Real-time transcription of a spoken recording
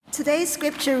Today's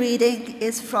scripture reading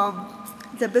is from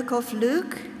the book of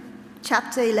Luke,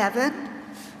 chapter 11,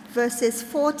 verses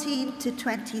 14 to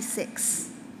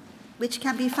 26, which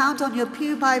can be found on your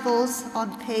pew Bibles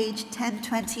on page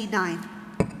 1029.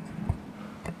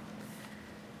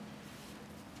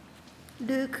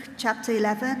 Luke chapter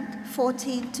 11,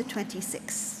 14 to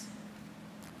 26.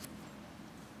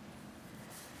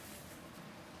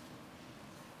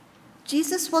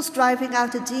 Jesus was driving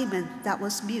out a demon that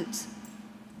was mute.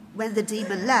 When the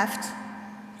demon left,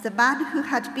 the man who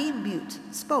had been mute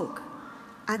spoke,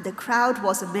 and the crowd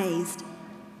was amazed.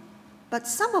 But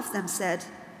some of them said,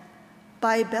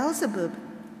 "By Beelzebub,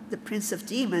 the prince of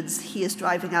demons, he is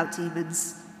driving out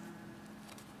demons."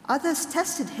 Others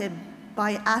tested him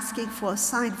by asking for a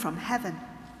sign from heaven.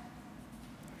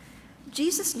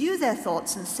 Jesus knew their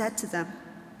thoughts and said to them,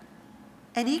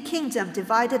 "Any kingdom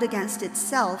divided against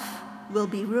itself will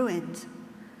be ruined,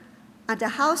 and a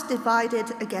house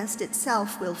divided against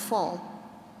itself will fall.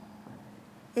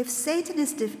 If Satan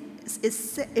is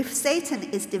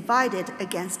divided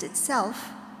against itself,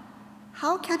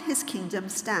 how can his kingdom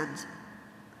stand?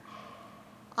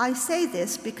 I say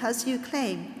this because you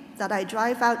claim that I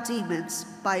drive out demons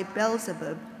by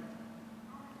Beelzebub.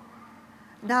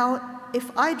 Now,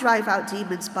 if I drive out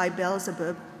demons by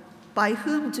Beelzebub, by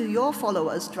whom do your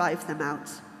followers drive them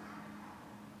out?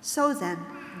 So then,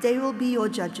 they will be your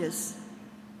judges.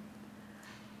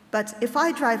 But if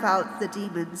I drive out the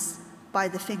demons by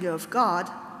the finger of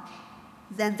God,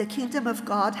 then the kingdom of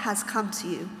God has come to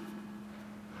you.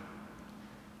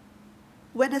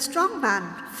 When a strong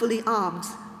man, fully armed,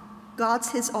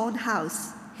 guards his own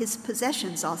house, his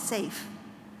possessions are safe.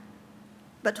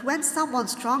 But when someone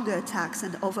stronger attacks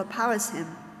and overpowers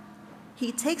him,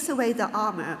 he takes away the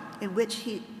armor in which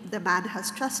the man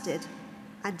has trusted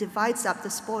and divides up the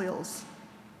spoils.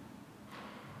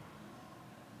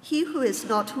 He who is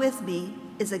not with me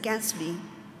is against me,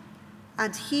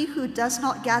 and he who does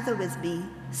not gather with me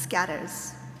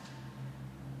scatters.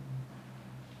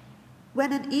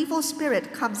 When an evil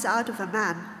spirit comes out of a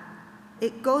man,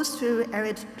 it goes through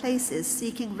arid places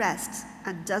seeking rest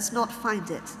and does not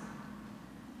find it.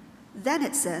 Then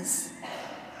it says,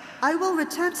 'I will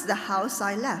return to the house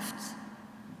I left.'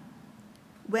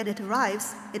 When it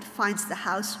arrives, it finds the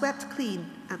house swept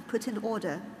clean and put in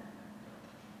order.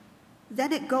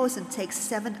 Then it goes and takes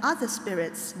 7 other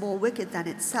spirits more wicked than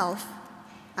itself,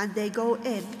 and they go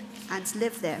in and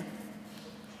live there.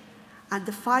 And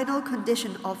the final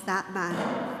condition of that man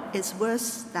is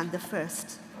worse than the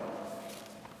first."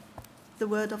 The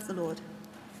word of the Lord.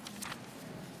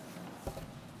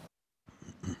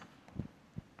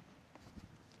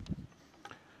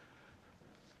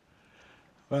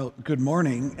 Well, good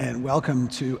morning and welcome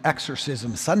to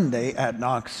Exorcism Sunday at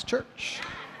Knox Church.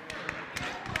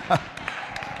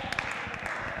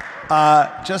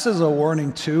 Just as a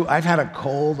warning too, I've had a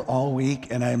cold all week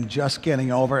and I'm just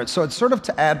getting over it. So it's sort of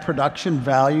to add production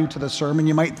value to the sermon.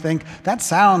 You might think, that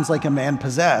sounds like a man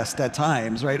possessed at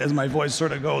times, right? As my voice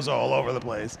sort of goes all over the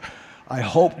place. I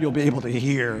hope you'll be able to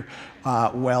hear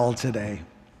well today.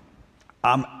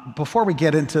 Before we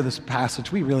get into this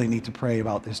passage, we really need to pray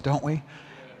about this, don't we?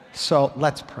 So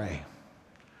let's pray.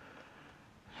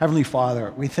 Heavenly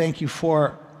Father, we thank you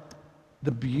for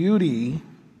the beauty,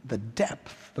 the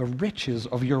depth, the riches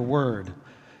of your word.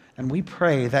 And we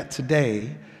pray that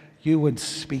today you would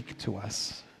speak to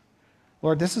us.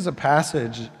 Lord, this is a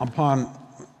passage upon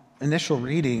initial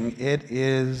reading.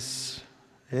 It's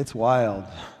wild.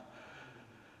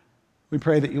 We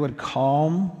pray that you would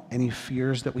calm any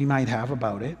fears that we might have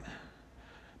about it.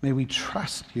 May we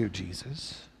trust you,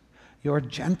 Jesus. You're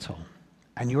gentle,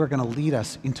 and you are going to lead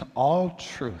us into all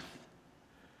truth.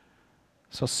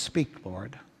 So speak,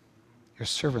 Lord. Your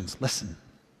servants listen.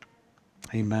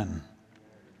 Amen.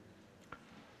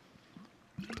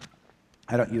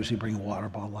 I don't usually bring a water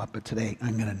bottle up, but today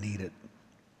I'm going to need it.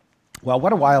 Well,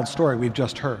 what a wild story we've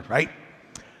just heard, right?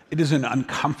 It is an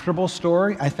uncomfortable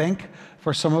story, I think,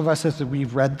 for some of us as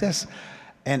we've read this.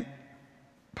 And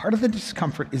part of the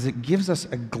discomfort is it gives us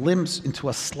a glimpse into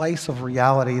a slice of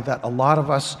reality that a lot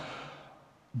of us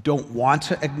don't want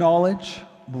to acknowledge,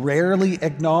 rarely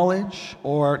acknowledge,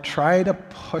 or try to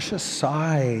push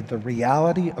aside the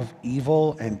reality of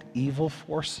evil and evil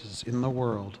forces in the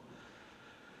world.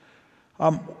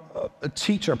 A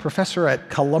teacher, a professor at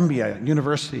Columbia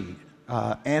University,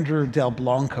 Andrew Del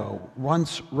Blanco,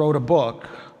 once wrote a book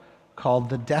called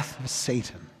The Death of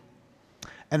Satan.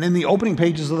 And in the opening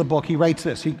pages of the book, he writes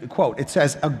this, quote, it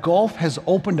says, "A gulf has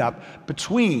opened up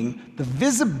between the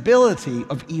visibility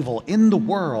of evil in the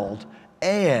world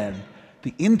and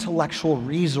the intellectual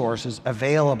resources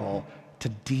available to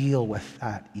deal with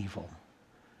that evil.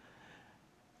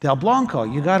 Del Blanco,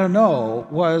 you got to know,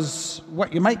 was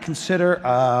what you might consider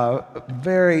a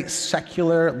very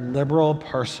secular, liberal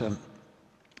person.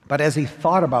 But as he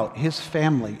thought about his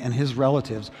family and his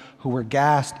relatives who were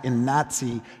gassed in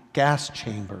Nazi gas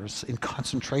chambers in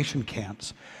concentration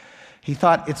camps, he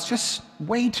thought it's just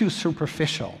way too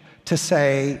superficial to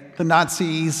say the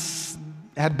Nazis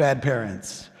had bad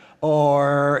parents,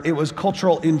 or it was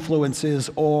cultural influences,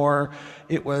 or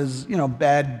it was,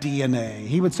 bad DNA.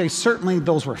 He would say certainly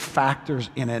those were factors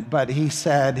in it, but he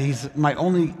said, my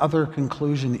only other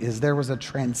conclusion is there was a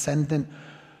transcendent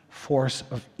force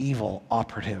of evil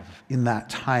operative in that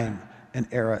time and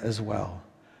era as well.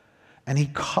 And he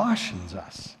cautions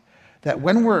us that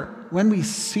when we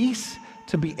cease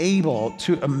to be able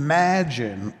to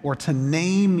imagine or to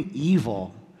name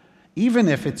evil, even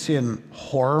if it's in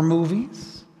horror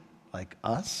movies like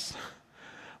Us,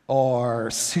 or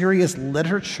serious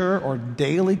literature or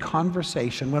daily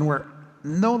conversation, when we're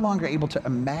no longer able to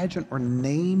imagine or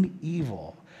name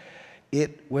evil,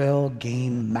 it will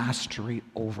gain mastery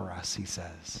over us, he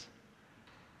says.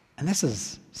 And this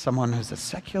is someone who's a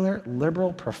secular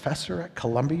liberal professor at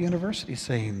Columbia University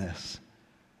saying this.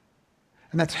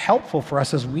 And that's helpful for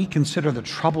us as we consider the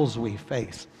troubles we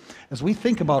face. As we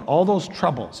think about all those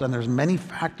troubles, and there's many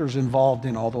factors involved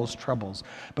in all those troubles,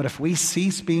 but if we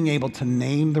cease being able to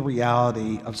name the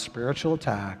reality of spiritual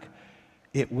attack,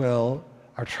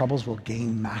 our troubles will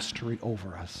gain mastery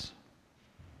over us.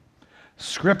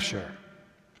 Scripture,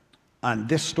 on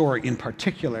this story in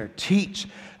particular, teach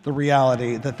the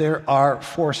reality that there are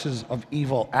forces of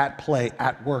evil at play,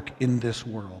 at work in this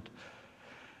world.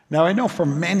 Now, I know for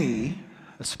many,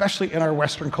 especially in our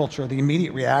Western culture, the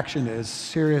immediate reaction is,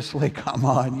 seriously, come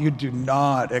on, you do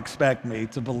not expect me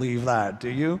to believe that, do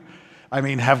you? I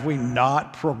mean, have we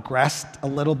not progressed a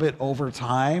little bit over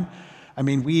time? I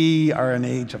mean, we are an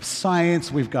age of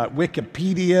science, we've got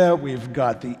Wikipedia, we've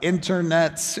got the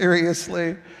internet,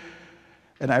 seriously.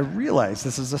 And I realize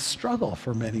this is a struggle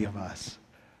for many of us.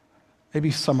 Maybe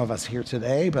some of us here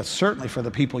today, but certainly for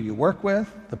the people you work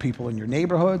with, the people in your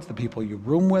neighborhoods, the people you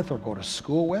room with or go to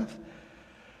school with.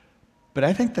 But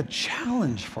I think the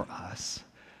challenge for us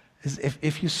is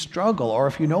if you struggle, or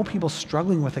if you know people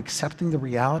struggling with accepting the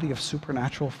reality of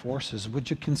supernatural forces, would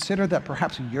you consider that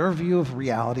perhaps your view of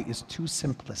reality is too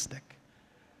simplistic?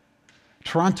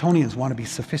 Torontonians want to be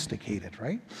sophisticated,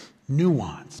 right?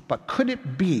 Nuanced. But could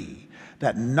it be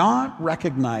that not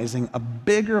recognizing a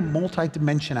bigger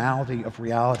multidimensionality of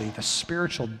reality, the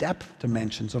spiritual depth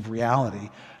dimensions of reality,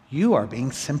 you are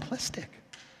being simplistic?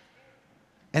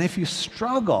 And if you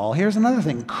struggle, here's another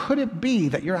thing. Could it be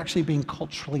that you're actually being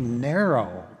culturally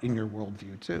narrow in your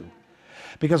worldview too?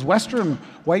 Because Western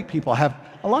white people have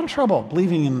a lot of trouble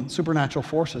believing in supernatural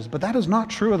forces, but that is not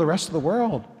true of the rest of the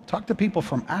world. Talk to people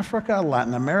from Africa,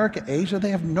 Latin America, Asia,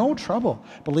 they have no trouble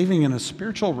believing in a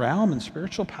spiritual realm and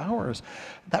spiritual powers.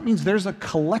 That means there's a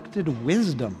collected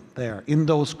wisdom there in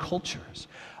those cultures.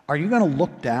 Are you going to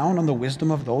look down on the wisdom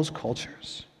of those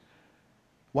cultures?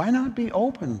 Why not be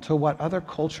open to what other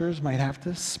cultures might have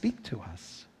to speak to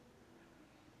us?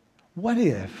 What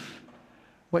if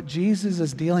what Jesus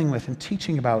is dealing with and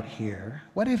teaching about here,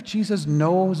 what if Jesus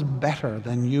knows better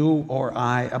than you or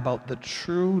I about the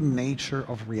true nature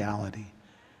of reality?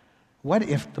 What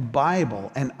if the Bible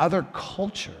and other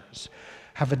cultures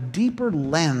have a deeper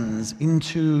lens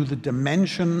into the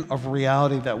dimension of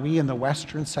reality that we in the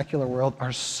Western secular world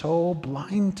are so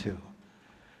blind to?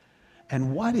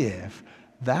 And what if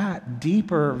that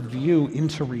deeper view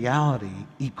into reality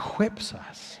equips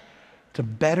us to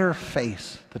better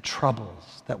face the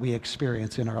troubles that we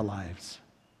experience in our lives?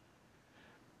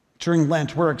 During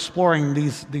Lent, we're exploring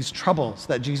these troubles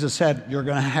that Jesus said, you're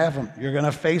going to have them, you're going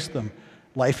to face them.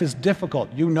 Life is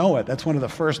difficult, you know it. That's one of the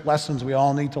first lessons we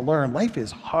all need to learn. Life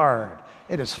is hard.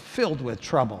 It is filled with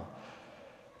trouble.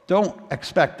 Don't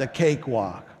expect a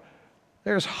cakewalk.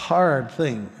 There's hard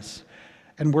things.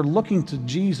 And we're looking to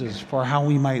Jesus for how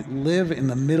we might live in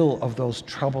the middle of those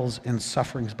troubles and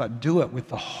sufferings, but do it with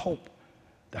the hope,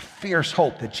 the fierce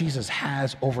hope that Jesus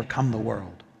has overcome the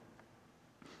world.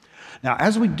 Now,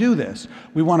 as we do this,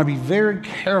 we want to be very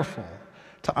careful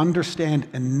to understand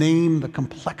and name the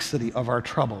complexity of our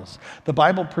troubles. The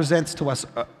Bible presents to us,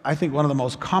 I think, one of the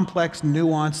most complex,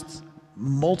 nuanced,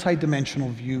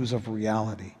 multidimensional views of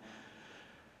reality.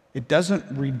 It doesn't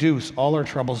reduce all our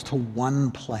troubles to one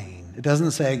plane. It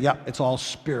doesn't say, it's all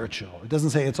spiritual. It doesn't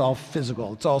say it's all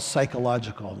physical. It's all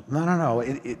psychological. No.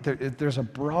 There's a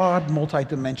broad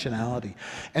multidimensionality.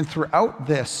 And throughout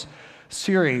this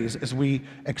series, as we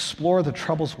explore the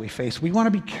troubles we face, we want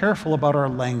to be careful about our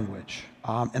language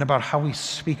and about how we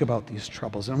speak about these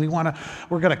troubles. And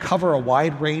we're going to cover a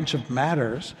wide range of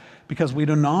matters because we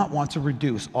do not want to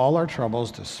reduce all our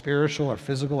troubles to spiritual or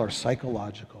physical or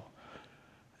psychological.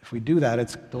 If we do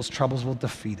that, those troubles will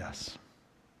defeat us.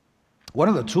 One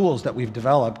of the tools that we've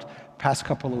developed past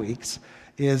couple of weeks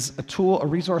is a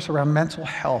resource around mental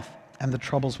health and the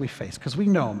troubles we face. Because we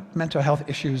know mental health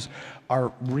issues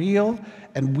are real,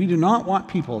 and we do not want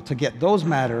people to get those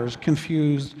matters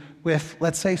confused with,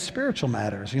 let's say, spiritual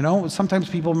matters. You know, sometimes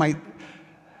people might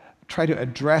try to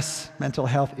address mental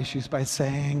health issues by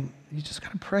saying, you just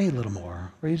got to pray a little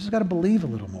more, or you just got to believe a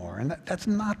little more. And that's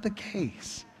not the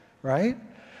case, right?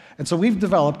 And so we've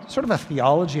developed sort of a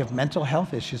theology of mental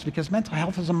health issues because mental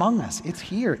health is among us. It's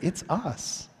here. It's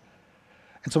us.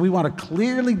 And so we want to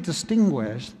clearly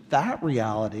distinguish that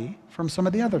reality from some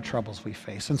of the other troubles we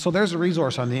face. And so there's a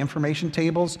resource on the information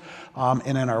tables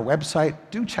and in our website.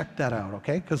 Do check that out,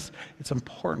 okay? Because it's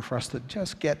important for us to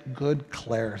just get good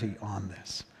clarity on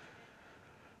this.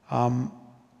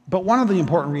 But one of the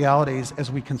important realities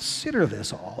as we consider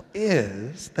this all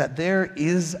is that there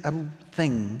is a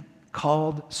thing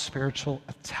called spiritual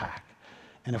attack.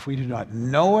 And if we do not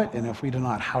know it, and if we do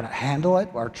not know how to handle it,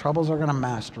 our troubles are going to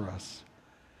master us.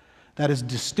 That is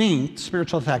distinct,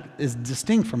 spiritual attack is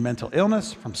distinct from mental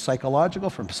illness, from psychological,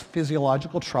 from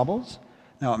physiological troubles.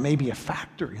 Now, it may be a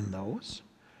factor in those,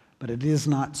 but it is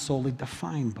not solely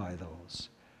defined by those.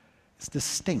 It's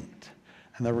distinct.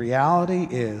 And the reality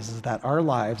is that our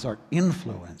lives are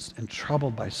influenced and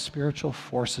troubled by spiritual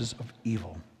forces of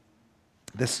evil.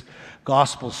 This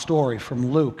gospel story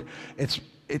from Luke, it's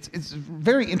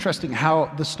very interesting how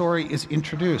the story is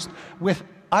introduced. With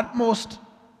utmost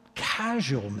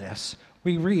casualness,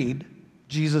 we read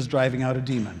Jesus driving out a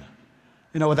demon.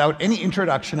 You know, without any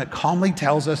introduction, it calmly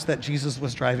tells us that Jesus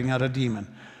was driving out a demon.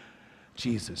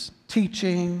 Jesus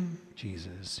teaching,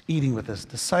 Jesus eating with his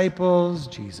disciples,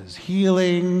 Jesus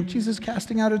healing, Jesus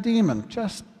casting out a demon.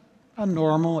 Just a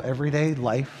normal, everyday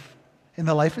life in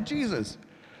the life of Jesus.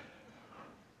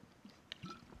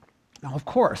 Now, of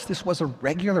course, this was a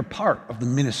regular part of the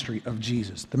ministry of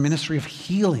Jesus, the ministry of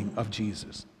healing of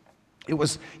Jesus. It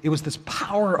was this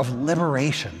power of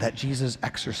liberation that Jesus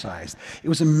exercised. It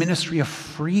was a ministry of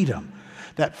freedom.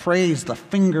 That phrase, the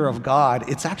finger of God,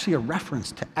 it's actually a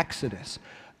reference to Exodus,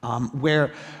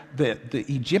 where the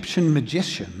Egyptian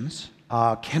magicians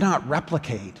cannot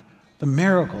replicate the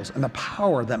miracles and the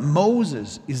power that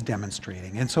Moses is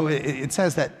demonstrating. And so it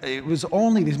says that it was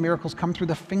only these miracles come through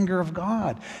the finger of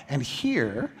God. And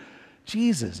here,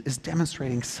 Jesus is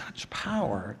demonstrating such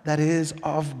power that is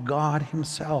of God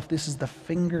himself. This is the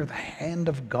finger, the hand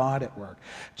of God at work.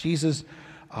 Jesus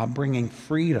bringing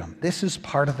freedom. This is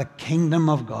part of the kingdom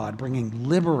of God, bringing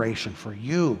liberation for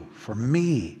you, for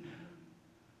me.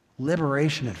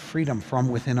 Liberation and freedom from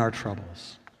within our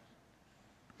troubles.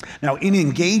 Now, in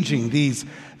engaging these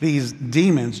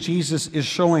demons, Jesus is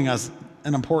showing us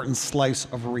an important slice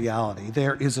of reality.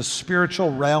 There is a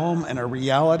spiritual realm and a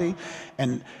reality,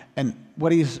 and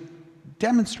what he's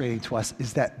demonstrating to us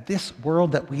is that this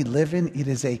world that we live in, it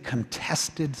is a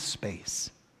contested space.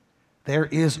 There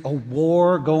is a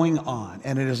war going on,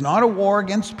 and it is not a war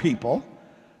against people.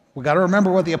 We've got to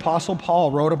remember what the Apostle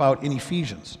Paul wrote about in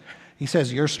Ephesians. He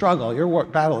says, your struggle, your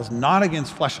battle is not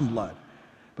against flesh and blood,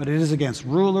 but it is against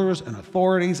rulers and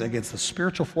authorities, against the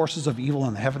spiritual forces of evil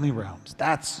in the heavenly realms.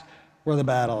 That's where the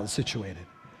battle is situated.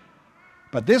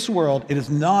 But this world, it is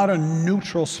not a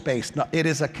neutral space. No, it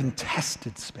is a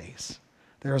contested space.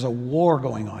 There is a war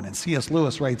going on. And C.S.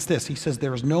 Lewis writes this. He says,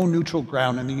 there is no neutral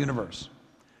ground in the universe.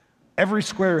 Every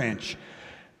square inch,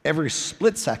 every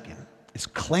split second is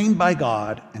claimed by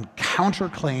God and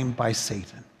counterclaimed by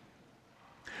Satan.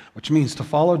 Which means to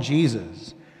follow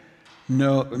Jesus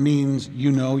means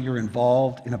you're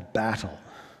involved in a battle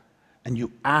and you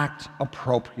act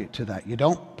appropriate to that. You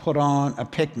don't put on a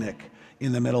picnic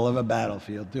in the middle of a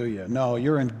battlefield, do you? No,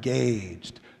 you're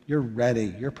engaged, you're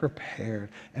ready, you're prepared,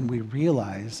 and we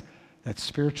realize that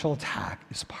spiritual attack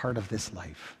is part of this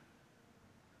life.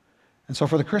 And so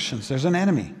for the Christians, there's an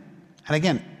enemy. And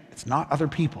again, it's not other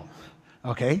people,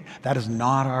 okay? That is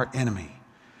not our enemy.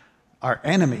 Our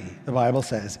enemy, the Bible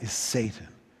says, is Satan,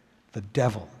 the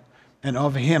devil. And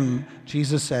of him,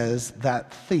 Jesus says,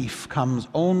 that thief comes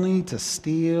only to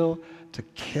steal, to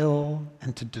kill,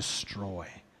 and to destroy.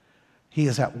 He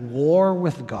is at war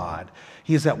with God.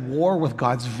 He is at war with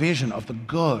God's vision of the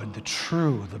good, the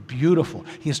true, the beautiful.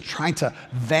 He is trying to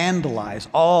vandalize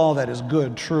all that is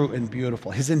good, true, and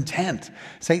beautiful. His intent,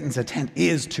 Satan's intent,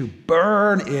 is to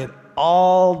burn it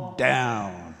all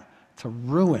down, to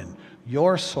ruin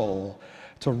your soul,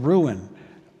 to ruin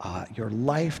your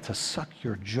life, to suck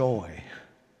your joy.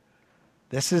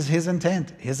 This is his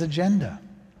intent, his agenda.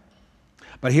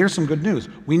 But here's some good news.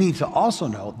 We need to also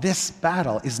know this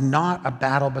battle is not a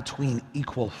battle between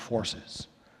equal forces.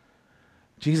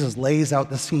 Jesus lays out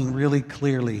the scene really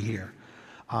clearly here.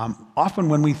 Often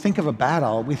when we think of a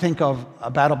battle, we think of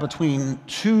a battle between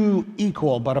two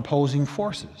equal but opposing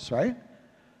forces, right?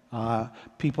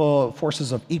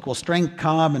 Forces of equal strength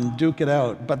come and duke it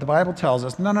out. But the Bible tells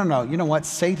us, no. You know what?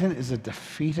 Satan is a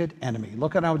defeated enemy.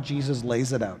 Look at how Jesus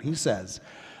lays it out. He says,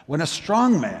 when a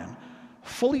strong man,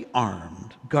 fully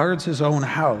armed, guards his own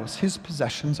house, his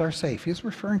possessions are safe. He's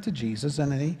referring to Jesus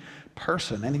and any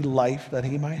person, any life that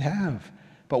he might have.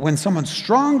 But when someone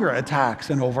stronger attacks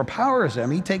and overpowers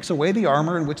him, he takes away the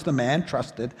armor in which the man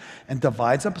trusted and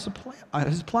divides up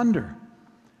his plunder.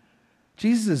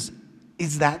 Jesus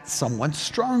is that someone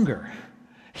stronger.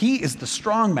 He is the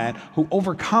strong man who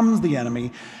overcomes the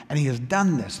enemy, and he has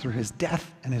done this through his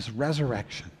death and his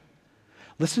resurrection.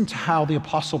 Listen to how the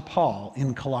Apostle Paul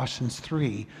in Colossians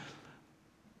 3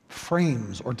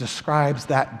 frames or describes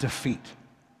that defeat.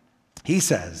 He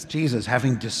says, Jesus,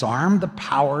 having disarmed the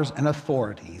powers and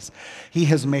authorities, he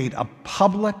has made a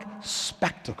public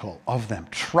spectacle of them,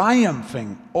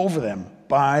 triumphing over them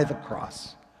by the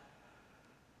cross.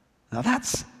 Now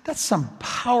that's some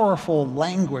powerful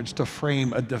language to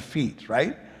frame a defeat,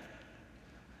 right?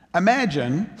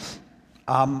 Imagine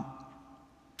a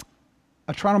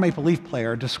Toronto Maple Leaf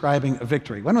player describing a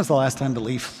victory. When was the last time the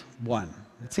Leafs won?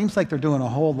 It seems like they're doing a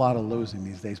whole lot of losing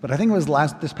these days, but I think it was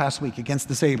this past week against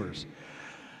the Sabres.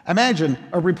 Imagine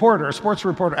a sports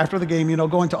reporter, after the game,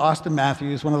 going to Austin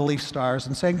Matthews, one of the Leaf stars,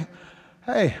 and saying,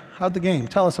 hey, how'd the game?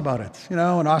 Tell us about it. And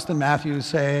Austin Matthews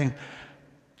saying,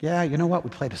 yeah, you know what?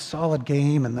 We played a solid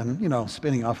game, and then,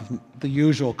 spinning off of the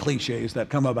usual cliches that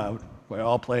come about. We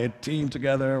all played team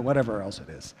together, whatever else it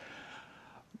is.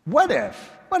 What if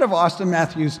Austin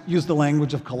Matthews used the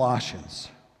language of Colossians?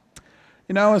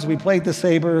 As we played the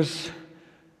Sabres,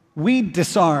 we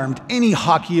disarmed any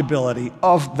hockey ability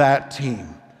of that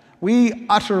team. We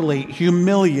utterly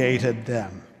humiliated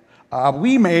them.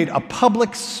 We made a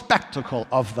public spectacle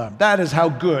of them. That is how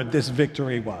good this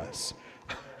victory was.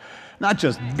 Not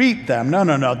just beat them.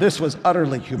 No. This was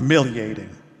utterly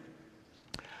humiliating.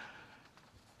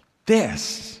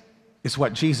 This is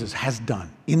what Jesus has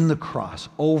done in the cross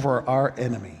over our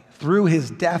enemy. Through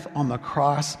his death on the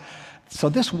cross. So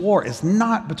this war is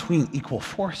not between equal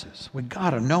forces. We got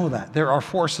to know that. There are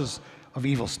forces of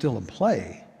evil still in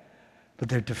play, but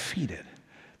they're defeated.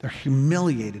 They're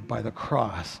humiliated by the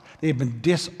cross. They have been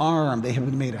disarmed. They have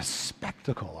been made a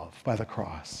spectacle of by the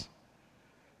cross.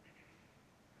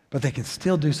 But they can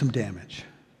still do some damage.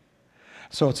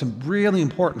 So it's really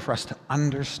important for us to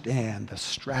understand the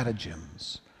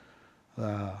stratagems,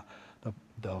 the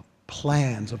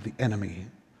plans of the enemy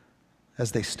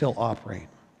as they still operate.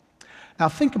 Now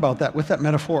think about that with that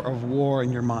metaphor of war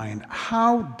in your mind.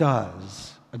 How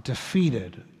does a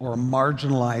defeated or a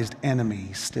marginalized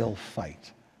enemy still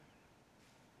fight?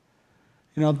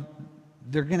 They're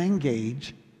going to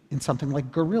engage in something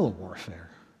like guerrilla warfare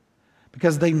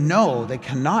because they know they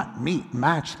cannot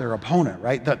match their opponent,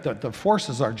 right? That the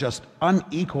forces are just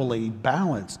unequally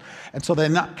balanced. And so they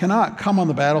cannot come on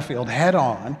the battlefield head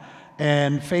on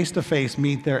and face to face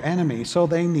meet their enemy. So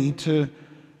they need to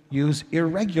use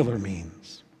irregular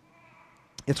means.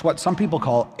 It's what some people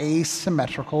call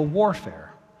asymmetrical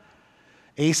warfare.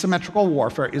 Asymmetrical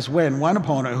warfare is when one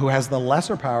opponent who has the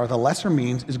lesser power, the lesser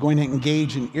means, is going to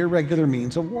engage in irregular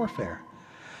means of warfare.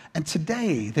 And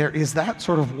today, there is that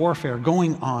sort of warfare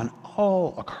going on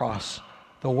all across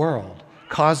the world,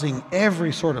 causing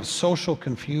every sort of social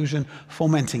confusion,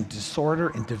 fomenting disorder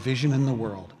and division in the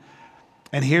world.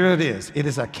 And here it is. It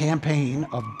is a campaign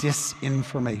of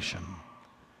disinformation.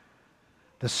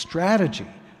 The strategy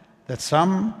that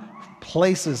some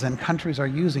places and countries are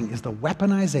using is the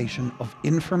weaponization of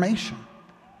information.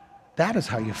 That is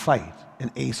how you fight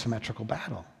an asymmetrical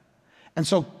battle. And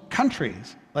so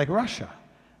countries like Russia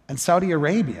and Saudi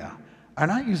Arabia are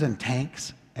not using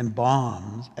tanks and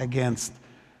bombs against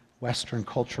Western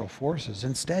cultural forces.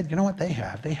 Instead, you know what they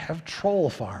have? They have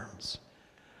troll farms.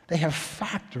 They have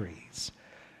factories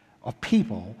of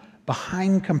people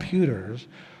behind computers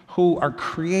who are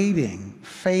creating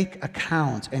fake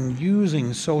accounts and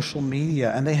using social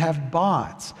media, and they have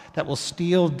bots that will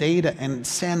steal data and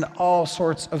send all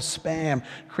sorts of spam,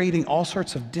 creating all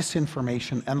sorts of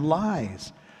disinformation and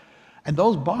lies. And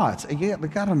those bots, again, we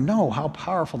got to know how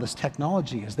powerful this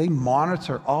technology is. They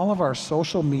monitor all of our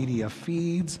social media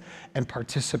feeds and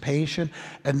participation,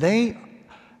 and they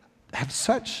have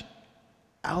such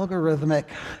algorithmic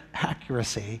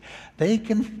accuracy, they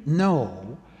can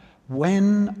know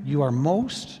when you are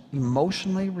most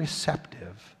emotionally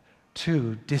receptive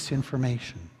to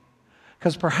disinformation.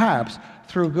 Because perhaps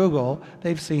through Google,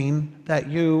 they've seen that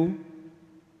you,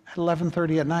 at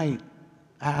 11:30 at night,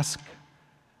 ask,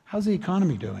 how's the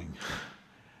economy doing?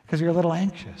 Because you're a little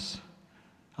anxious.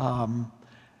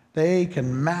 They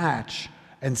can match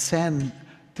and send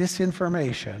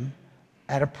disinformation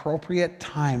at appropriate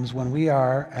times when we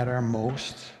are at our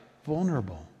most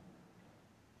vulnerable.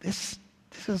 This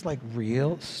is like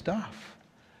real stuff.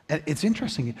 And it's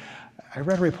interesting. I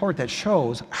read a report that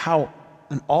shows how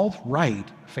an alt-right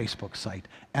Facebook site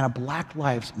and a Black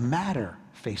Lives Matter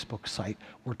Facebook site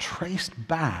were traced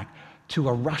back to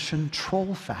a Russian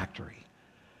troll factory.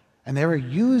 And they were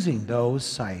using those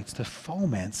sites to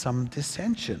foment some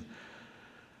dissension.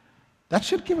 That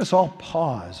should give us all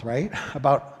pause, right?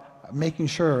 About making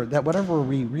sure that whatever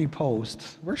we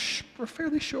repost, we're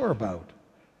fairly sure about.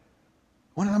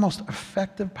 One of the most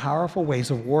effective, powerful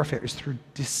ways of warfare is through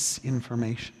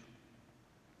disinformation,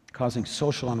 causing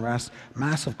social unrest,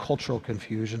 massive cultural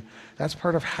confusion. That's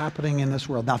part of happening in this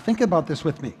world. Now think about this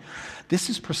with me. This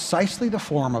is precisely the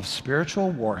form of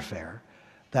spiritual warfare,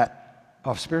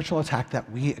 of spiritual attack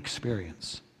that we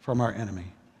experience from our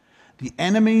enemy. The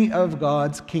enemy of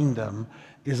God's kingdom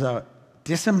is a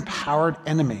disempowered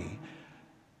enemy,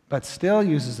 but still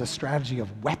uses a strategy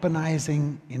of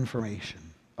weaponizing information,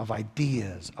 of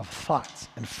ideas, of thoughts,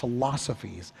 and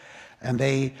philosophies. And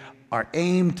they are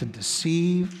aimed to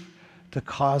deceive, to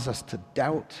cause us to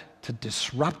doubt, to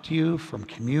disrupt you from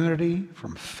community,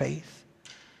 from faith.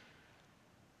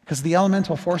 Because the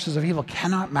elemental forces of evil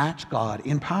cannot match God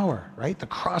in power, right? The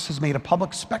cross has made a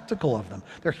public spectacle of them.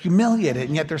 They're humiliated,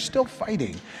 and yet they're still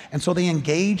fighting. And so they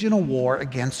engage in a war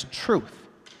against truth.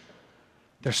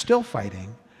 They're still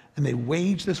fighting, and they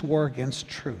wage this war against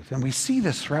truth. And we see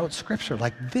this throughout Scripture.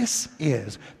 Like, this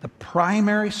is the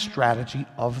primary strategy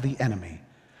of the enemy.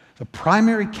 The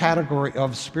primary category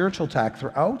of spiritual attack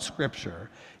throughout Scripture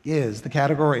is the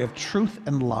category of truth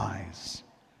and lies.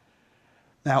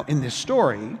 Now, in this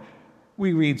story,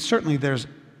 we read certainly there's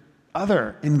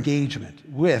other engagement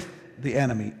with the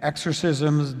enemy.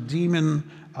 Exorcisms,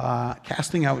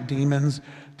 casting out demons,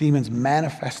 demons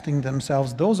manifesting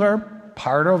themselves. Those are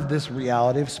part of this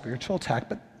reality of spiritual attack,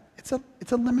 but it's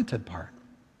a limited part.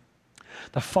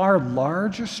 The far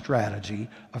larger strategy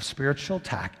of spiritual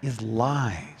attack is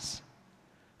lies.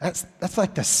 That's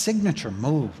like the signature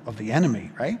move of the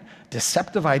enemy, right?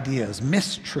 Deceptive ideas,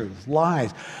 mistruths,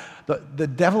 lies. The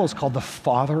devil is called the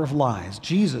father of lies.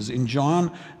 Jesus, in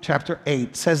John chapter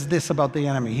 8, says this about the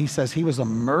enemy. He says he was a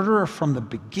murderer from the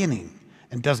beginning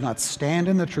and does not stand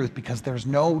in the truth because there's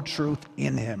no truth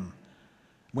in him.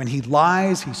 When he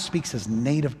lies, he speaks his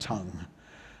native tongue,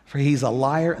 for he's a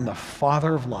liar and the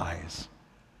father of lies.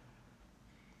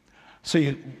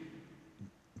 So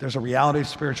there's a reality of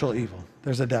spiritual evil.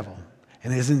 There's a devil.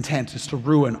 And his intent is to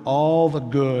ruin all the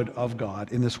good of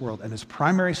God in this world. And his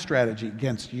primary strategy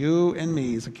against you and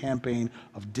me is a campaign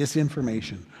of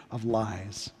disinformation, of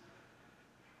lies.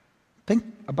 Think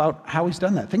about how he's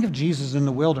done that. Think of Jesus in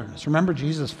the wilderness. Remember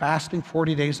Jesus fasting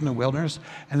 40 days in the wilderness?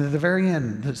 And at the very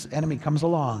end, this enemy comes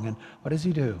along. And what does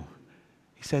he do?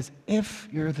 He says, if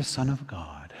you're the Son of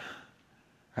God,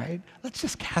 right? Let's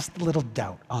just cast a little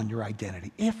doubt on your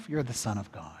identity. If you're the Son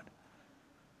of God.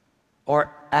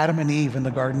 Or Adam and Eve in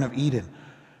the Garden of Eden.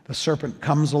 The serpent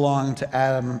comes along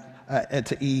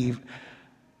to Eve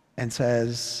and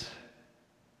says,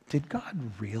 did God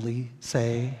really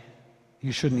say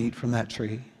you shouldn't eat from that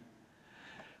tree?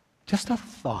 Just a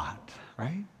thought,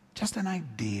 right? Just an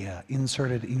idea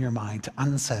inserted in your mind to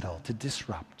unsettle, to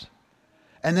disrupt.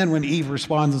 And then when Eve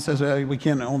responds and says, we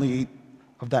can't only eat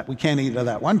of that, we can't eat of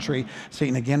that one tree,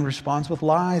 Satan again responds with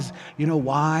lies. You know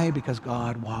why? Because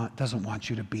God doesn't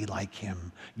want you to be like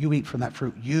him. You eat from that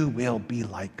fruit, you will be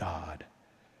like God.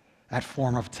 That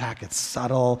form of attack, it's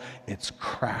subtle, it's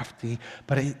crafty,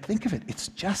 but think of it, it's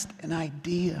just an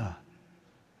idea,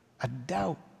 a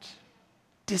doubt,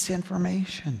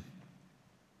 disinformation.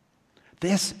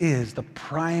 This is the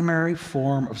primary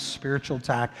form of spiritual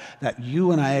attack that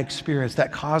you and I experience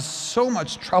that cause so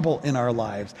much trouble in our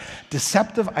lives.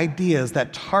 Deceptive ideas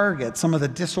that target some of the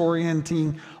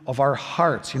disorienting of our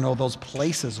hearts, those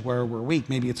places where we're weak.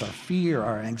 Maybe it's our fear,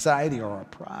 our anxiety, or our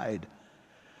pride.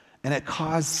 And it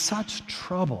caused such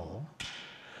trouble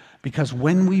because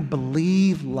when we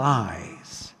believe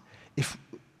lies,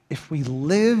 if we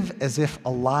live as if a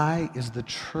lie is the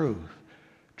truth,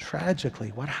 tragically,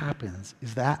 what happens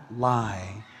is that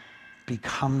lie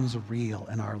becomes real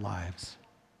in our lives.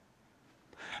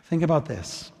 Think about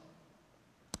this.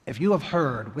 If you have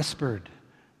heard whispered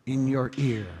in your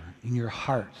ear, in your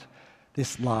heart,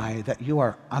 this lie that you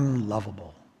are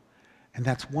unlovable, and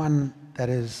that's one that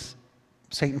is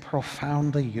Satan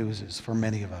profoundly uses for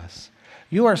many of us.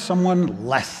 You are someone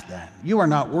less than. You are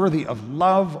not worthy of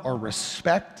love or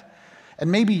respect.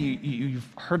 And maybe you've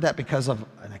heard that because of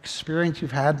an experience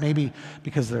you've had, maybe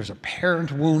because there's a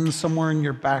parent wound somewhere in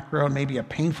your background, maybe a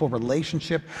painful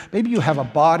relationship, maybe you have a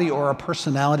body or a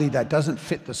personality that doesn't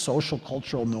fit the social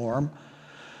cultural norm.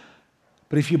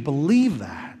 But if you believe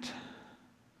that,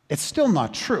 it's still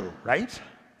not true, right?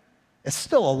 It's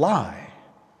still a lie.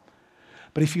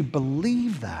 But if you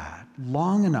believe that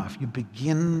long enough, you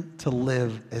begin to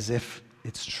live as if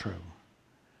it's true.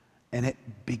 And it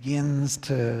begins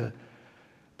to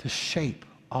shape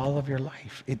all of your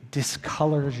life. It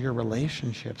discolors your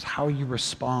relationships, how you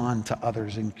respond to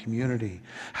others in community,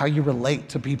 how you relate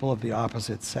to people of the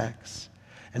opposite sex.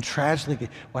 And tragically,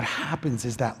 what happens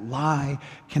is that lie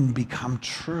can become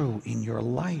true in your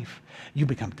life. You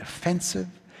become defensive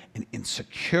and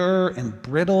insecure and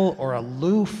brittle or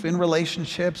aloof in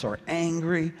relationships or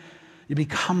angry. You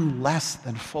become less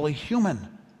than fully human.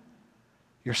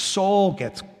 Your soul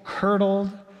gets curdled,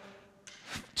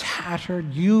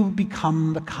 tattered. You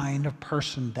become the kind of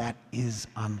person that is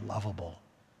unlovable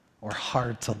or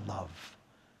hard to love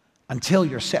until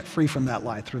you're set free from that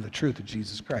lie through the truth of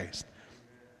Jesus Christ.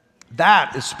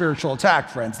 That is spiritual attack,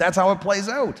 friends. That's how it plays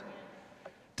out.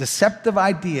 Deceptive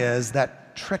ideas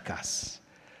that trick us.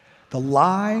 The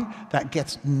lie that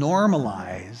gets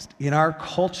normalized in our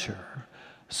culture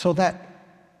so that,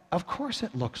 of course,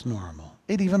 it looks normal.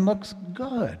 It even looks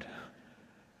good.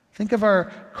 Think of our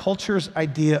culture's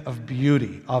idea of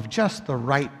beauty, of just the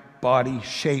right body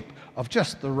shape, of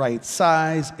just the right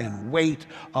size and weight,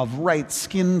 of right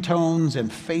skin tones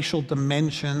and facial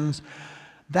dimensions.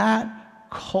 That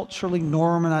culturally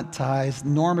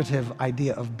normative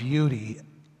idea of beauty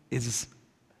is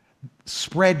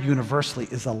spread universally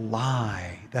is a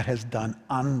lie that has done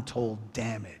untold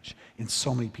damage in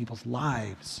so many people's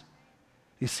lives.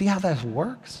 You see how that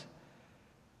works?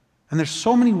 And there's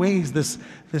so many ways this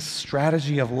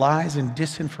strategy of lies and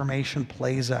disinformation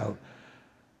plays out.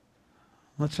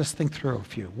 Let's just think through a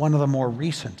few. One of the more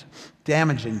recent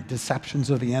damaging deceptions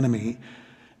of the enemy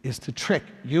is to trick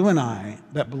you and I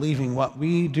that believing what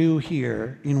we do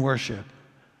here in worship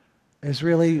is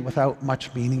really without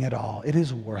much meaning at all. It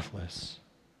is worthless.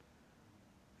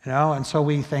 And so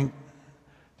we think,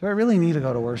 do I really need to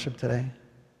go to worship today?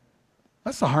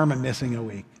 What's the harm in missing a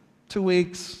week? 2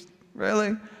 weeks?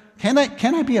 Really? Can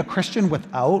I be a Christian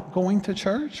without going to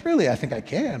church? Really, I think I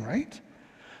can, right?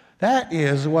 That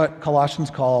is what Colossians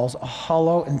calls a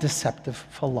hollow and deceptive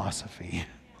philosophy.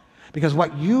 Because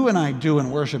what you and I do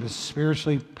in worship is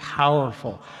spiritually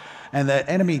powerful. And the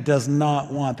enemy does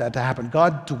not want that to happen.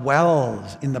 God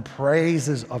dwells in the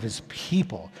praises of his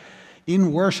people.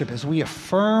 In worship, as we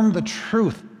affirm the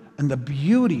truth and the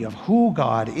beauty of who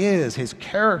God is, his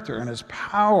character and his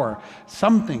power,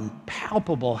 something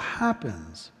palpable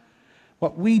happens.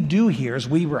 What we do here is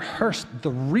we rehearse the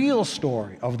real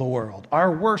story of the world.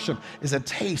 Our worship is a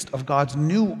taste of God's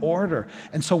new order.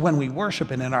 And so when we worship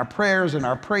and in our prayers and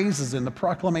our praises and the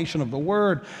proclamation of the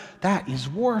word, that is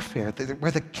warfare,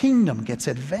 where the kingdom gets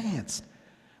advanced.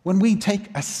 When we take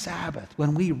a Sabbath,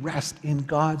 when we rest in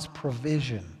God's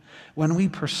provision, when we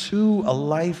pursue a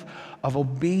life of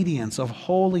obedience, of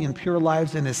holy and pure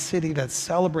lives in a city that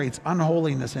celebrates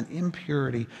unholiness and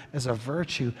impurity as a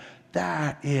virtue,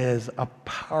 that is a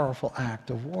powerful act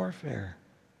of warfare.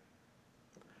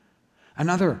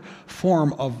 Another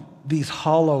form of these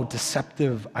hollow,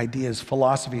 deceptive ideas,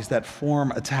 philosophies that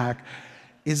form attack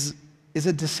is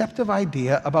a deceptive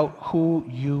idea about who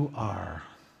you are,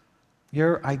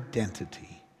 your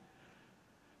identity.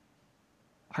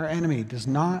 Our enemy does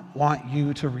not want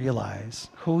you to realize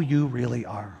who you really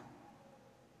are.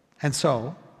 And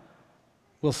so,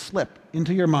 we'll slip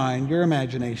into your mind, your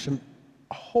imagination,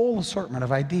 a whole assortment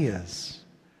of ideas,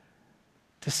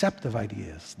 deceptive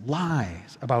ideas,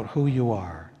 lies about who you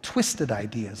are, twisted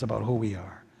ideas about who we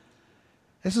are.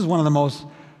 This is one of the most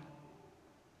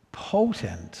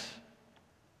potent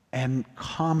and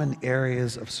common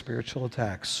areas of spiritual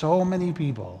attack. So many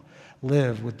people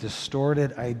live with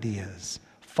distorted ideas,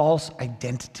 false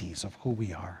identities of who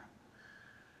we are.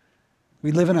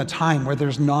 We live in a time where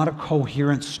there's not a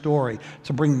coherent story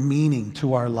to bring meaning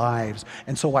to our lives.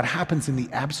 And so what happens in the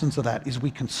absence of that is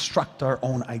we construct our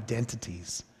own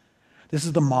identities. This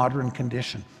is the modern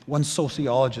condition. One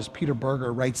sociologist, Peter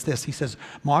Berger, writes this. He says,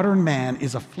 modern man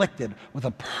is afflicted with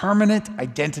a permanent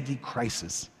identity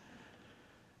crisis.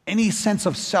 Any sense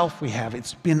of self we have,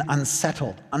 it's been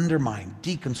unsettled, undermined,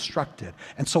 deconstructed.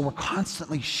 And so we're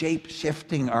constantly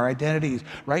shape-shifting our identities,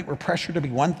 right? We're pressured to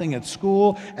be one thing at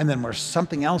school, and then we're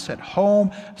something else at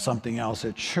home, something else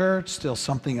at church, still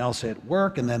something else at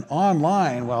work, and then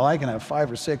online, well, I can have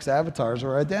 5 or 6 avatars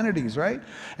or identities, right?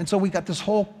 And so we got this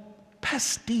whole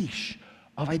pastiche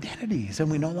of identities,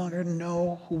 and we no longer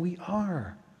know who we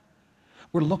are.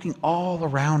 We're looking all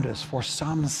around us for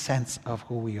some sense of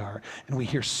who we are, and we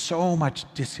hear so much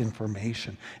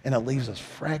disinformation, and it leaves us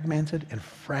fragmented and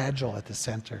fragile at the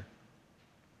center.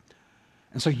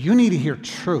 And so you need to hear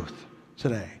truth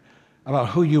today about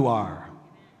who you are,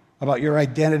 about your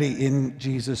identity in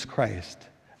Jesus Christ.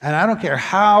 And I don't care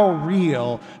how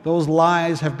real those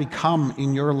lies have become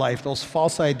in your life, those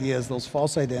false ideas, those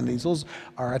false identities, those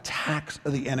are attacks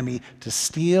of the enemy to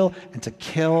steal and to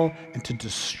kill and to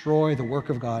destroy the work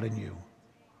of God in you.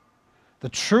 The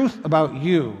truth about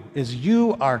you is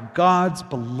you are God's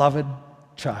beloved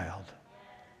child.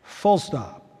 Full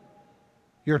stop.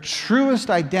 Your truest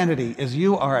identity is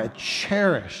you are a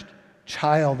cherished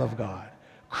child of God,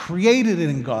 created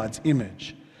in God's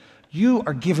image. You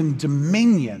are given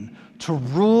dominion to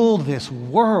rule this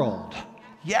world.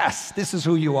 Yes, this is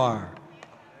who you are.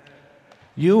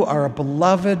 You are a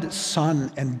beloved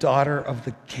son and daughter of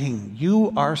the King.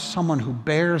 You are someone who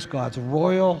bears God's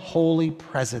royal, holy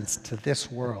presence to this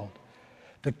world.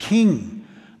 The King,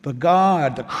 the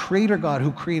God, the Creator God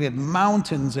who created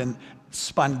mountains and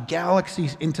spun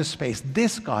galaxies into space.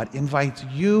 This God invites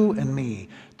you and me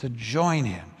to join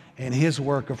him in his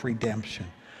work of redemption.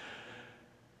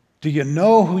 Do you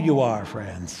know who you are,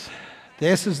 friends?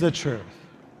 This is the truth.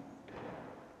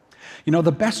 You know,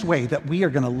 the best way that we are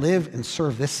going to live and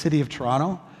serve this city of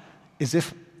Toronto is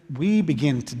if we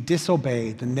begin to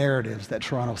disobey the narratives that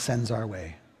Toronto sends our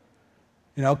way.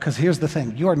 You know, because here's the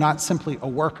thing. You are not simply a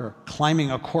worker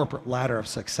climbing a corporate ladder of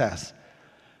success.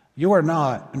 You are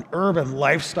not an urban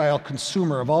lifestyle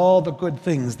consumer of all the good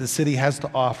things the city has to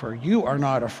offer. You are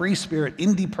not a free spirit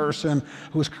indie person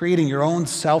who is creating your own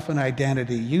self and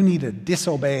identity. You need to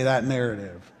disobey that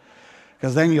narrative,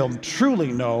 because then you'll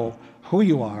truly know who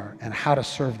you are and how to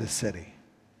serve the city.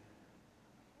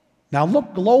 Now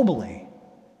look globally,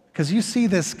 because you see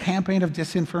this campaign of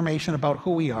disinformation about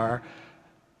who we are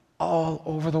all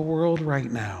over the world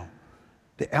right now.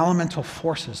 The elemental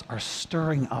forces are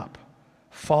stirring up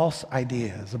false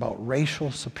ideas about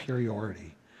racial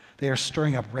superiority. They are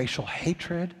stirring up racial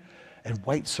hatred and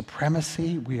white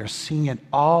supremacy. We are seeing it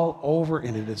all over,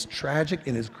 and it is tragic.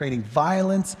 It is creating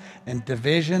violence and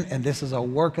division, and this is a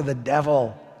work of the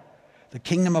devil. The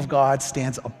kingdom of God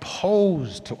stands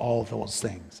opposed to all those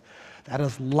things. That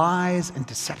is lies and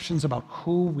deceptions about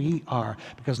who we are,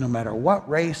 because no matter what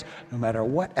race, no matter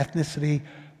what ethnicity,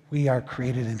 we are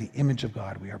created in the image of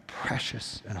God. We are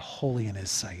precious and holy in his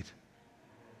sight.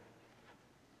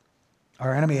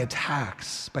 Our enemy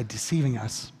attacks by deceiving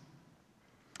us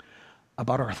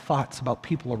about our thoughts about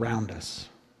people around us,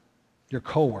 your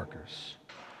coworkers,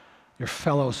 your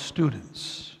fellow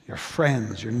students, your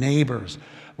friends, your neighbors.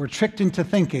 We're tricked into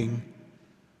thinking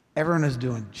everyone is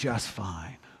doing just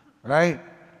fine, right?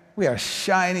 We are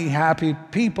shiny, happy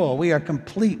people. We are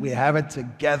complete. We have it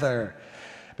together,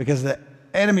 because the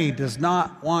enemy does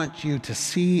not want you to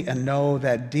see and know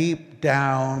that deep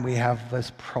down we have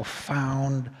this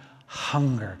profound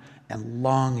hunger and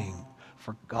longing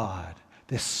for God,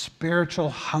 this spiritual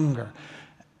hunger.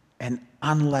 And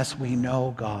unless we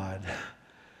know God,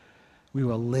 we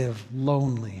will live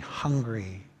lonely,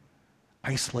 hungry,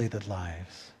 isolated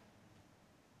lives.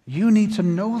 You need to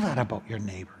know that about your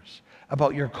neighbors,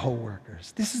 about your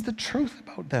coworkers. This is the truth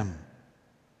about them.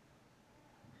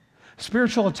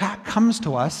 Spiritual attack comes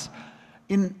to us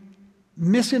in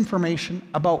misinformation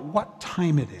about what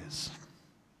time it is,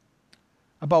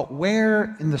 about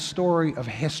where in the story of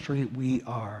history we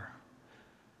are.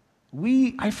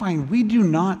 I find we do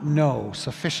not know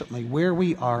sufficiently where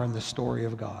we are in the story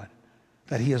of God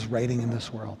that he is writing in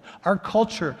this world. Our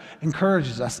culture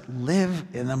encourages us, live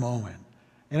in the moment.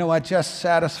 You know what? Just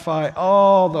satisfy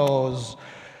all those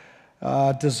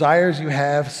desires you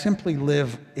have. Simply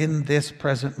live in this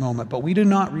present moment. But we do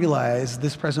not realize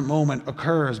this present moment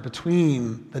occurs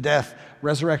between the death,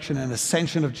 resurrection, and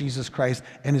ascension of Jesus Christ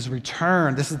and his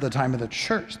return. This is the time of the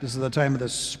church. This is the time of the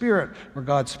Spirit, where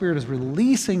God's Spirit is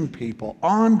releasing people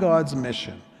on God's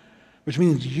mission, which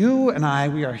means you and I,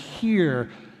 we are here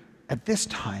at this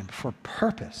time for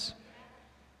purpose.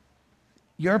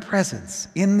 Your presence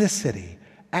in this city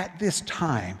at this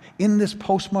time, in this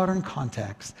postmodern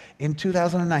context, in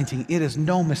 2019, it is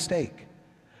no mistake.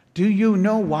 Do you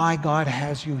know why God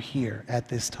has you here at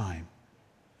this time?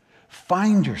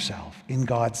 Find yourself in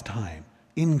God's time,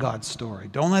 in God's story.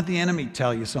 Don't let the enemy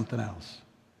tell you something else.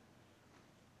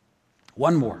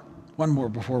 One more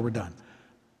before we're done.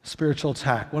 Spiritual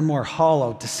attack. One more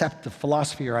hollow, deceptive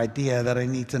philosophy or idea that I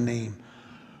need to name.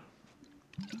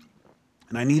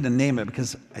 And I need to name it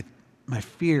because my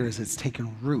fear is it's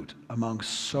taken root among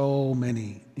so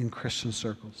many in Christian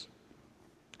circles.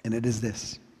 And it is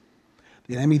this.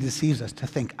 The enemy deceives us to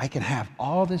think I can have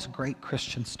all this great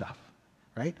Christian stuff,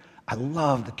 right? I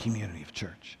love the community of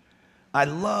church. I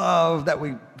love that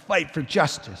we fight for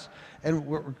justice and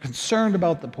we're concerned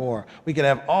about the poor. We can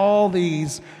have all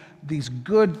these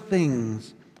good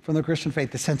things from the Christian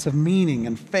faith, the sense of meaning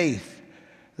and faith,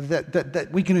 that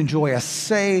we can enjoy a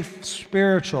safe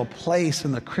spiritual place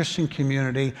in the Christian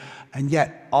community, and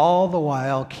yet all the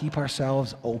while keep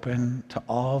ourselves open to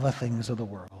all the things of the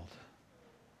world.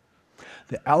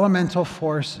 The elemental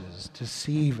forces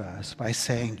deceive us by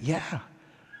saying, yeah,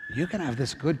 you can have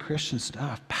this good Christian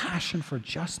stuff, passion for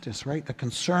justice, right? The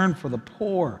concern for the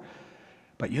poor,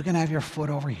 but you can have your foot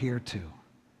over here too.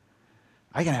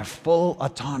 I can have full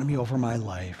autonomy over my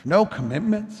life, no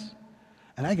commitments,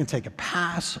 and I can take a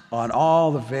pass on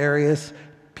all the various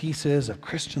pieces of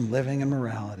Christian living and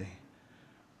morality.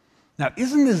 Now,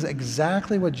 isn't this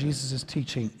exactly what Jesus is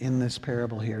teaching in this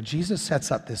parable here? Jesus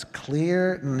sets up this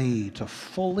clear need to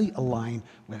fully align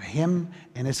with him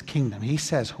and his kingdom. He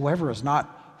says, whoever is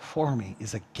not for me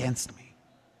is against me.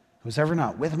 Who's ever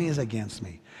not with me is against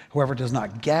me. Whoever does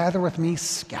not gather with me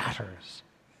scatters.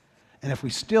 And if we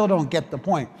still don't get the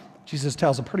point, Jesus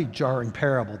tells a pretty jarring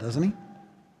parable, doesn't he?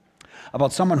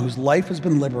 About someone whose life has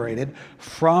been liberated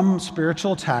from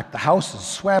spiritual attack. The house is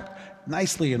swept,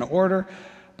 nicely in order,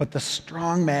 but the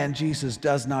strong man, Jesus,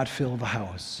 does not fill the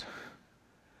house.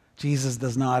 Jesus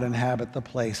does not inhabit the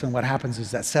place. And what happens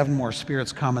is that 7 more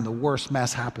spirits come and the worse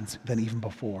mess happens than even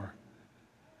before.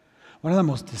 One of the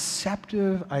most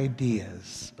deceptive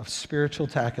ideas of spiritual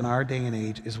attack in our day and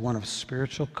age is one of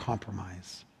spiritual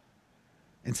compromise.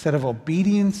 Instead of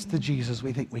obedience to Jesus,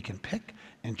 we think we can pick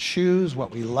and choose what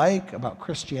we like about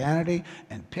Christianity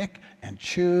and pick and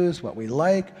choose what we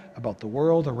like about the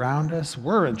world around us.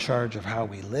 We're in charge of how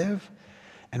we live,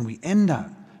 and we end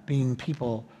up being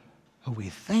people who we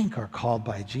think are called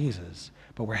by Jesus,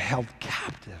 but we're held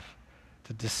captive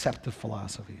to deceptive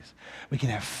philosophies. We can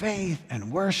have faith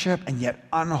and worship and yet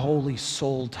unholy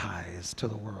soul ties to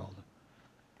the world.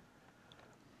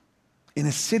 In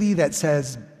a city that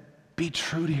says, be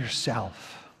true to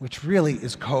yourself, which really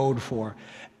is code for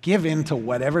give in to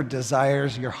whatever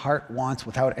desires your heart wants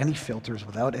without any filters,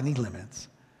 without any limits.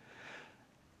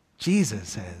 Jesus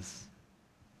says,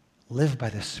 live by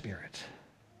the Spirit,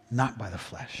 not by the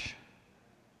flesh.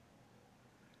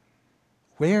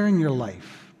 Where in your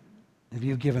life have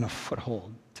you given a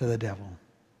foothold to the devil?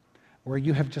 Where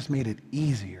you have just made it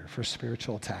easier for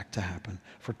spiritual attack to happen,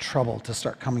 for trouble to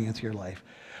start coming into your life?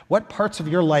 What parts of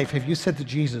your life have you said to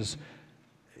Jesus,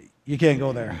 you can't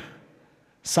go there?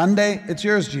 Sunday, it's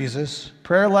yours, Jesus.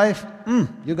 Prayer life,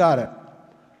 you got it.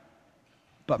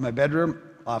 But my bedroom,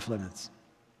 off limits.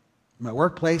 My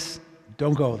workplace,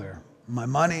 don't go there. My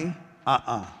money,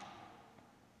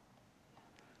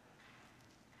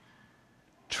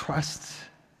 Trust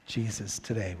Jesus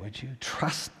today, would you?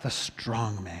 Trust the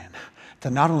strong man to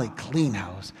not only clean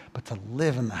house, but to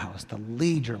live in the house, to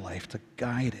lead your life, to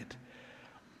guide it.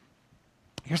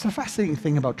 Here's the fascinating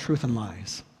thing about truth and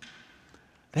lies.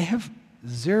 They have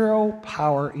zero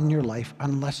power in your life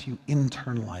unless you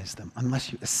internalize them,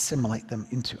 unless you assimilate them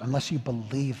unless you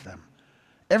believe them.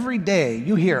 Every day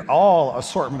you hear all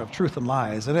assortment of truth and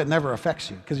lies, and it never affects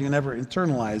you because you never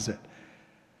internalize it.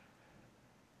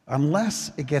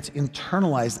 Unless it gets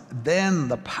internalized, then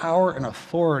the power and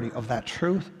authority of that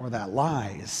truth or that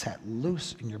lie is set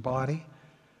loose in your body,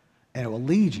 and it will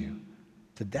lead you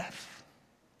to death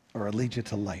or it'll lead you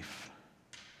to life.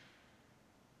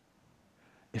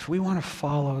 If we want to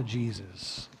follow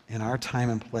Jesus in our time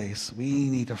and place, we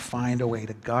need to find a way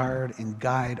to guard and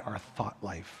guide our thought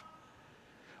life.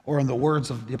 Or in the words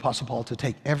of the Apostle Paul, to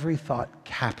take every thought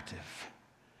captive.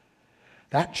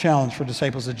 That challenge for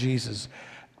disciples of Jesus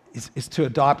is to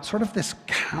adopt sort of this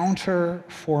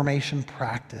counter-formation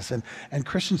practice. And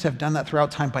Christians have done that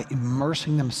throughout time by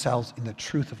immersing themselves in the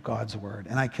truth of God's word.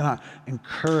 And I cannot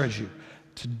encourage you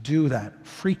to do that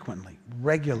frequently,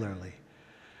 regularly.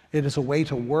 It is a way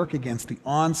to work against the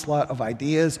onslaught of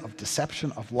ideas, of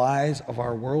deception, of lies, of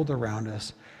our world around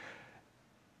us,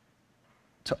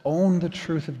 to own the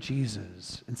truth of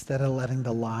Jesus instead of letting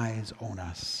the lies own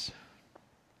us.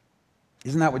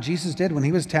 Isn't that what Jesus did when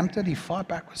he was tempted? He fought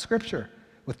back with Scripture,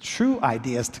 with true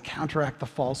ideas to counteract the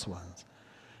false ones.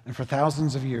 And And for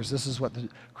thousands of years, this is what the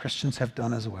Christians have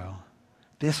done as well.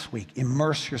 This week,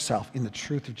 immerse yourself in the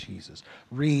truth of Jesus.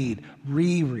 Read,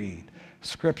 reread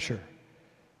Scripture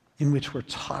in which we're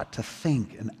taught to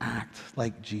think and act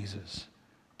like Jesus,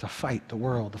 to fight the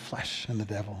world, the flesh, and the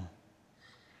devil.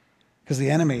 Because the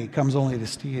enemy comes only to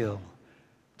steal,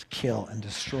 to kill, and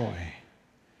destroy.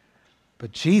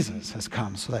 But Jesus has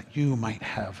come so that you might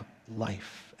have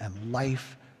life, and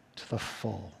life to the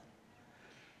full.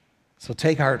 So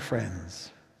take heart, friends.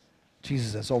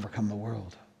 Jesus has overcome the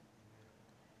world.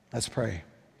 Let's pray.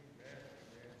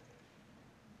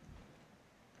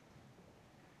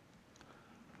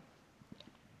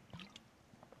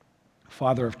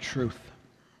 Father of truth,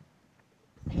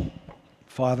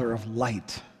 Father of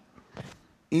light,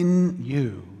 in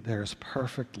you there is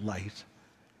perfect light.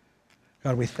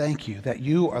 God, we thank you that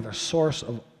you are the source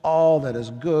of all that is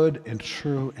good and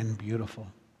true and beautiful.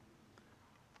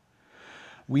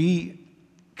 We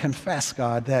confess,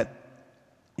 God, that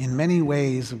in many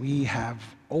ways we have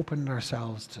opened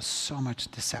ourselves to so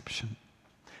much deception.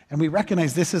 And we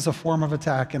recognize this is a form of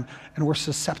attack, and we're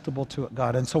susceptible to it,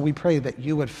 God. And so we pray that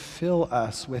you would fill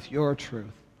us with your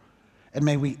truth. And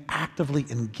may we actively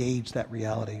engage that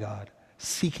reality, God,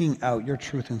 seeking out your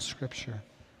truth in Scripture.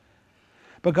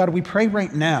 But God, we pray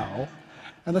right now,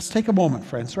 and let's take a moment,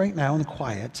 friends, right now in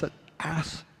quiet, to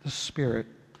ask the Spirit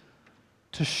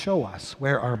to show us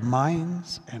where our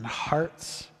minds and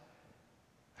hearts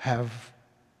have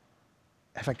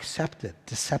accepted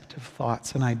deceptive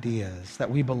thoughts and ideas that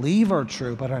we believe are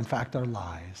true, but are in fact are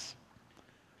lies.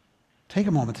 Take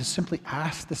a moment to simply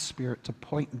ask the Spirit to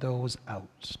point those out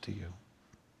to you.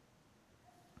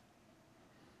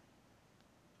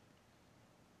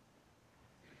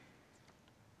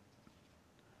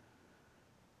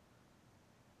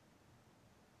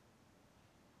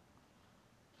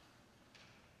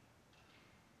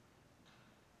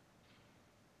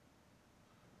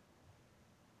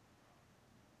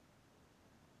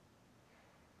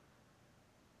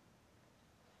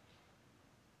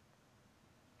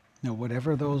 Now,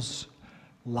 whatever those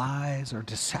lies or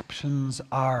deceptions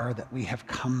are that we have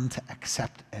come to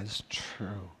accept as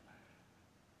true,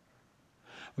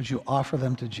 would you offer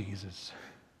them to Jesus?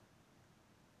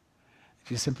 If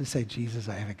you simply say, Jesus,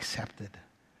 I have accepted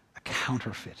a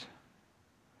counterfeit.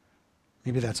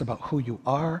 Maybe that's about who you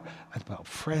are, about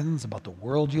friends, about the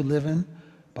world you live in,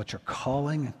 about your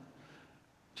calling.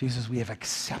 Jesus, we have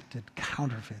accepted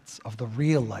counterfeits of the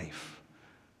real life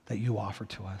that you offer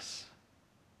to us.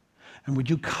 And would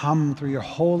you come through your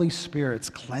Holy Spirit's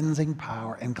cleansing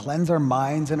power and cleanse our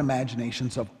minds and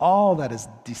imaginations of all that is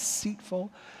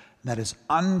deceitful, that is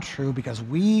untrue, because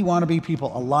we want to be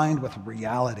people aligned with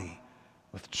reality,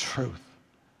 with truth.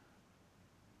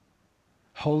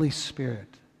 Holy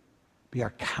Spirit, be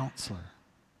our counselor,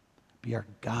 be our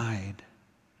guide.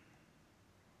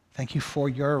 Thank you for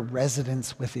your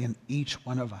residence within each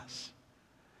one of us.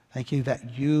 Thank you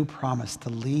that you promise to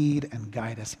lead and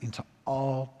guide us into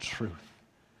all truth.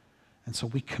 And so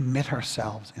we commit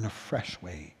ourselves in a fresh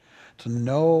way to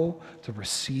know, to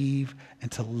receive, and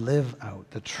to live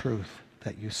out the truth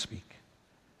that you speak.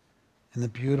 In the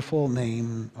beautiful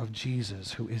name of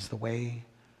Jesus, who is the way,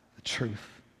 the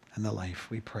truth, and the life,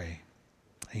 we pray.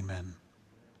 Amen.